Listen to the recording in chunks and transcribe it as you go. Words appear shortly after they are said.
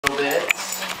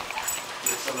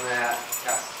that,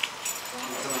 get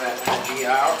some of that energy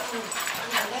out.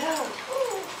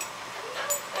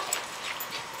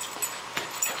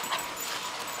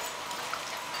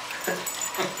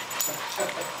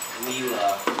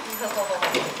 Lela.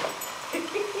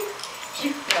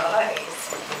 You guys.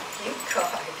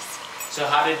 So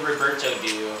how did Roberto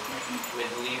do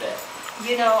with Lela?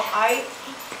 You know, I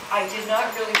did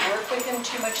not really work with him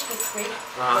too much this week,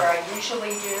 where I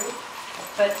usually do.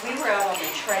 But we were out on the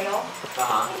trail,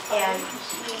 and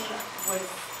he was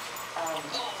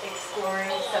exploring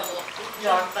some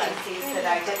dog species that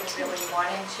I didn't really want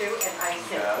him to, and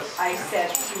I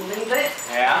said, leave it.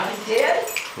 Yeah. And he did.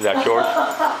 Is that George?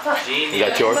 Genius. Is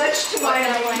that George? Much to my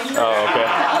amusement. Oh, okay.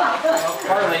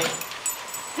 Harley.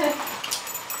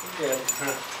 Good.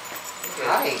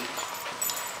 Hi.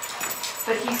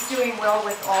 But he's doing well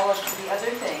with all of the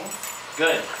other things.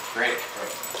 Good. Great.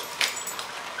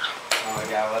 Oh,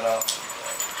 we got a little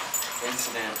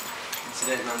incident.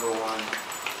 Incident number 1.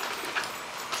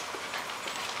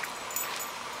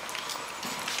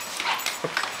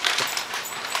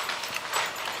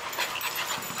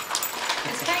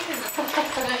 It's funny because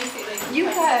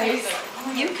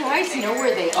You guys know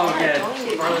where they are, don't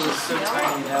you? Harley was so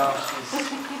tiny now.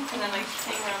 and then like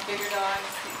hang around bigger dogs,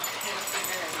 get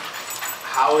bigger.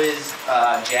 How is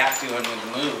Jack doing with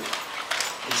the move?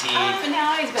 Is he But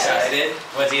now he's better. excited?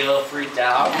 Was he a little freaked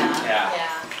out? Yeah.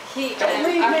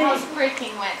 Our house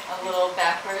breaking went a little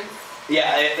backwards.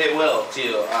 Yeah, it will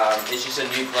too. It's just a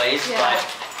new place, but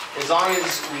as long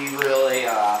as we really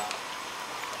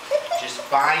just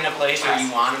find a place where you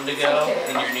want him to go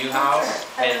in your new house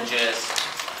and just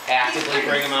actively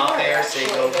bring him out there, say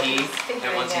go pee,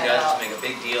 and once he does, just make a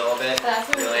big deal of it.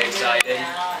 Really excited.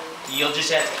 You'll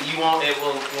just have to, it won't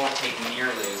take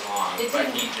nearly as long, but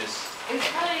he just. It was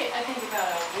probably, I think, about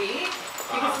a week,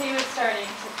 because he was starting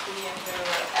to pee and go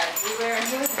everywhere, and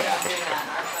he wasn't doing that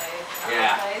in our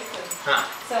place. And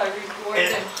so I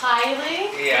rewarded him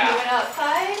highly when he went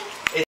outside.